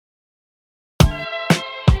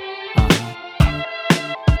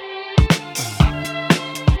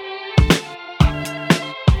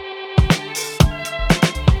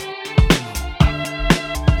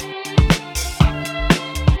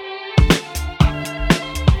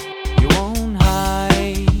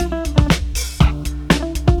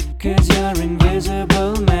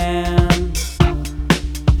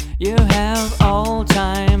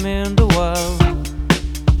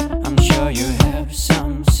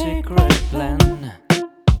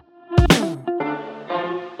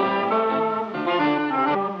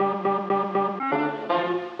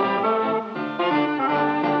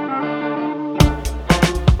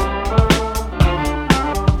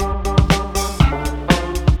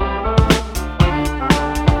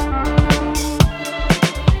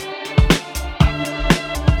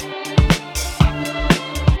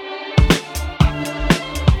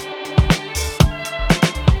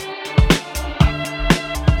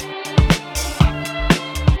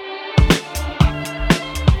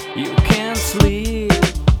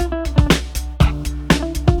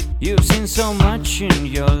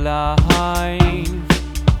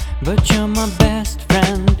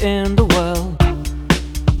in the world.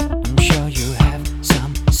 I'm sure you have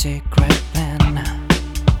some secret plan,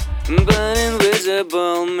 but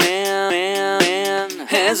invisible man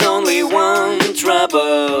has only one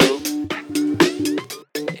trouble.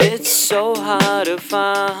 It's so hard to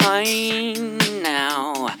find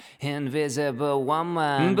now. Invisible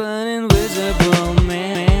woman, but invisible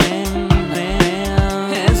man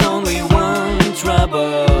has only one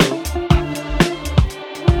trouble.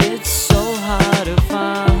 It's so hard to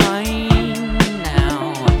find.